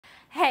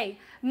Hey,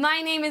 my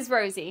name is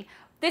Rosie.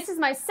 This is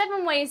my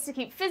 7 ways to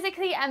keep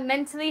physically and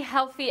mentally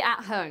healthy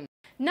at home.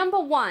 Number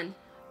 1,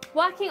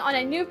 working on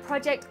a new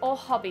project or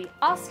hobby.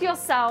 Ask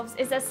yourselves,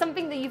 is there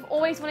something that you've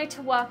always wanted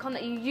to work on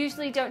that you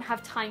usually don't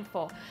have time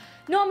for?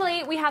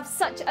 Normally, we have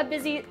such a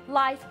busy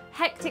life,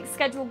 hectic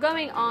schedule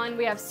going on,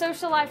 we have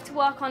social life to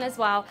work on as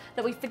well,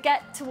 that we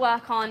forget to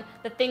work on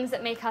the things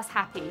that make us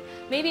happy.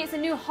 Maybe it's a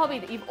new hobby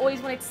that you've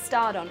always wanted to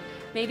start on.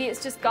 Maybe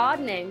it's just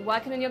gardening,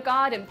 working on your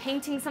garden,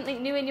 painting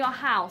something new in your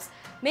house.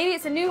 Maybe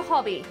it's a new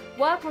hobby.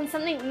 Work on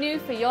something new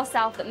for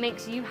yourself that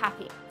makes you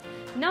happy.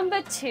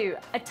 Number 2,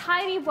 a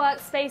tidy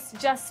workspace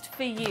just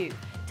for you.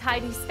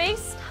 Tidy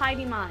space,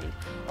 tidy mind.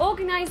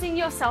 Organizing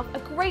yourself a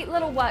great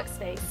little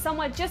workspace,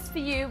 somewhere just for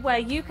you where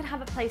you can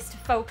have a place to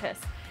focus.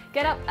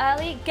 Get up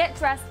early, get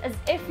dressed as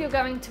if you're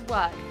going to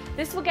work.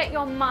 This will get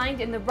your mind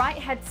in the right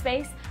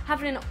headspace.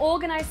 Having an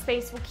organized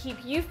space will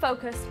keep you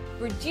focused,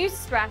 reduce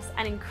stress,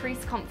 and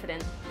increase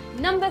confidence.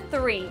 Number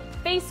 3,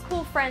 face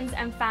call friends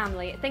and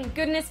family. Thank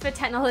goodness for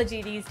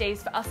technology these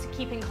days for us to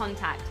keep in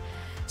contact.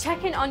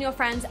 Check in on your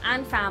friends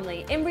and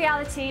family. In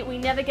reality, we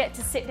never get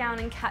to sit down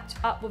and catch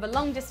up with a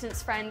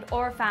long-distance friend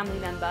or a family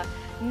member.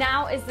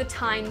 Now is the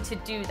time to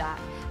do that.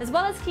 As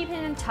well as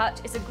keeping in touch,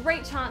 it's a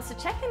great chance to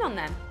check in on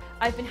them.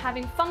 I've been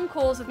having fun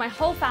calls with my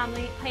whole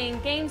family,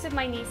 playing games with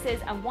my nieces,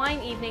 and wine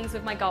evenings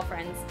with my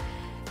girlfriends.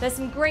 There's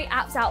some great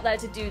apps out there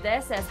to do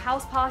this. There's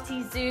House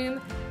Party,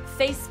 Zoom,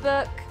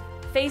 Facebook,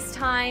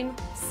 FaceTime,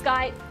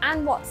 Skype,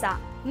 and WhatsApp.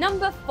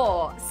 Number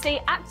 4,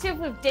 stay active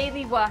with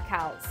daily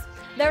workouts.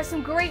 There are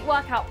some great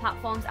workout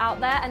platforms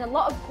out there and a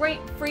lot of great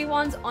free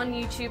ones on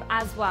YouTube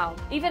as well.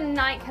 Even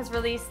Nike has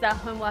released their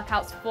home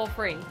workouts for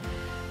free.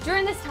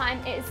 During this time,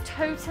 it is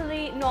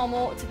totally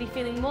normal to be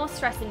feeling more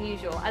stressed than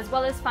usual, as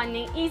well as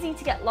finding it easy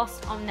to get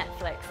lost on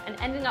Netflix and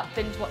ending up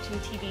binge watching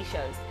TV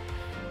shows.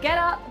 Get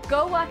up,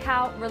 go work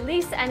out,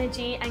 release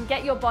energy, and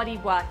get your body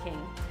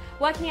working.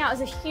 Working out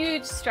is a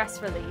huge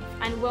stress relief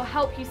and will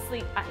help you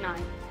sleep at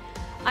night.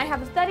 I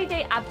have a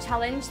 30-day ab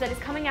challenge that is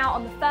coming out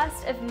on the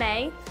 1st of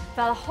May.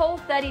 For the whole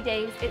 30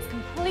 days, it's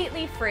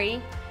completely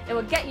free. It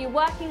will get you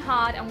working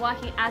hard and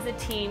working as a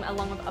team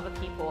along with other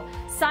people.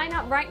 Sign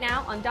up right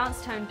now on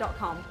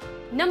dancetone.com.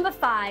 Number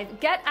 5,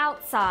 get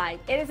outside.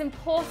 It is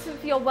important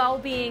for your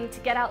well-being to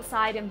get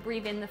outside and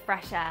breathe in the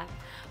fresh air.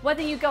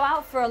 Whether you go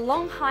out for a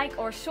long hike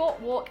or a short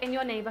walk in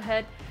your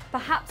neighborhood,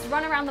 perhaps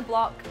run around the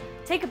block,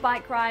 take a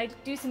bike ride,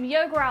 do some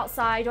yoga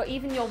outside, or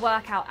even your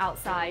workout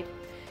outside.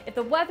 If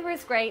the weather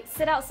is great,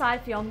 sit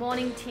outside for your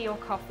morning tea or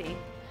coffee.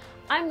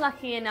 I'm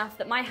lucky enough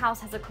that my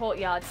house has a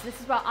courtyard, so this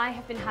is where I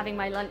have been having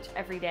my lunch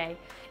every day.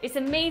 It's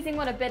amazing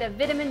what a bit of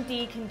vitamin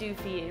D can do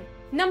for you.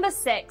 Number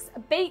 6,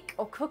 bake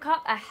or cook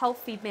up a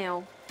healthy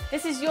meal.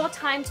 This is your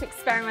time to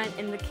experiment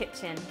in the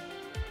kitchen.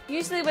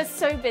 Usually we're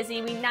so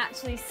busy, we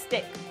naturally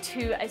stick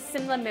to a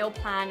similar meal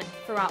plan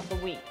throughout the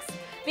weeks.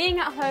 Being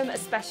at home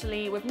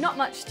especially, with not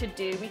much to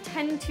do, we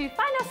tend to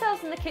find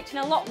ourselves in the kitchen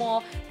a lot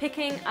more,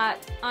 picking at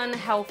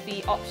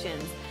unhealthy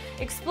options.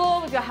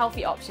 Explore with your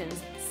healthy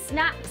options,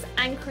 snacks,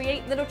 and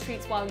create little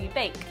treats while you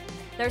bake.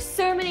 There are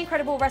so many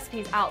incredible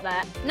recipes out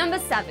there. Number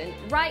 7,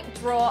 write,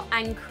 draw,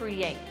 and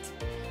create.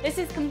 This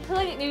is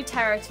completely new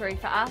territory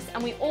for us,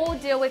 and we all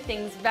deal with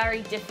things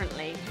very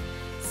differently.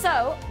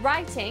 So,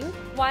 writing,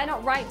 why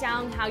not write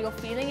down how you're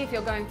feeling if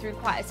you're going through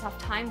quite a tough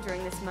time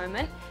during this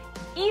moment?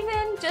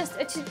 Even just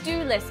a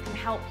to-do list can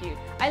help you.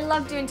 I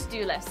love doing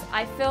to-do lists.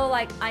 I feel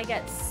like I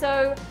get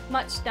so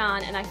much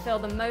done and I feel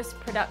the most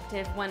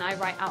productive when I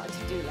write out a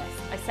to-do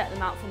list. I set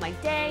them out for my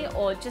day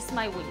or just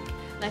my week,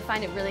 and I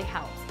find it really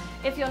helps.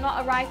 If you're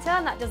not a writer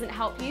and that doesn't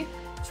help you,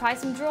 try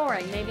some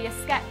drawing, maybe a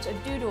sketch, a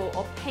doodle,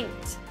 or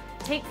paint.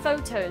 Take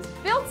photos,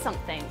 build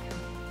something.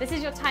 This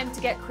is your time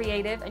to get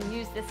creative and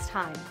use this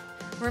time.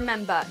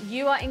 Remember,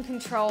 you are in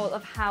control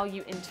of how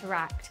you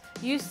interact.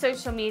 Use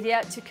social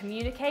media to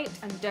communicate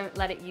and don't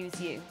let it use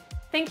you.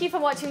 Thank you for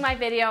watching my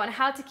video on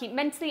how to keep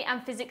mentally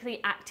and physically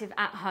active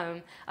at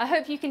home. I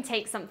hope you can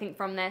take something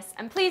from this,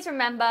 and please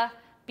remember,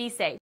 be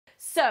safe.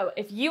 So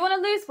if you want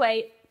to lose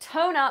weight,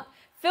 tone up,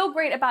 feel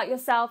great about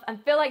yourself,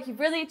 and feel like you've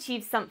really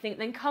achieved something,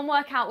 then come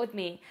work out with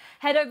me.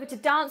 Head over to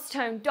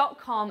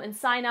dancetone.com and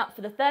sign up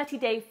for the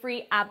 30-day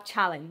free ab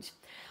challenge.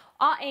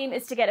 Our aim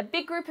is to get a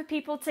big group of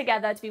people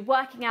together to be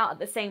working out at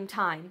the same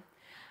time.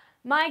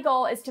 My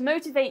goal is to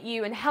motivate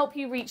you and help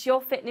you reach your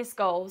fitness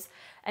goals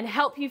and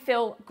help you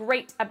feel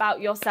great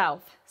about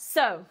yourself.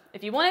 So,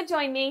 if you want to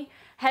join me,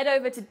 head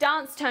over to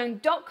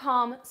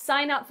dancetone.com,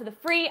 sign up for the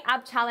free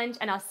ab challenge,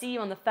 and I'll see you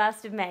on the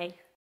 1st of May.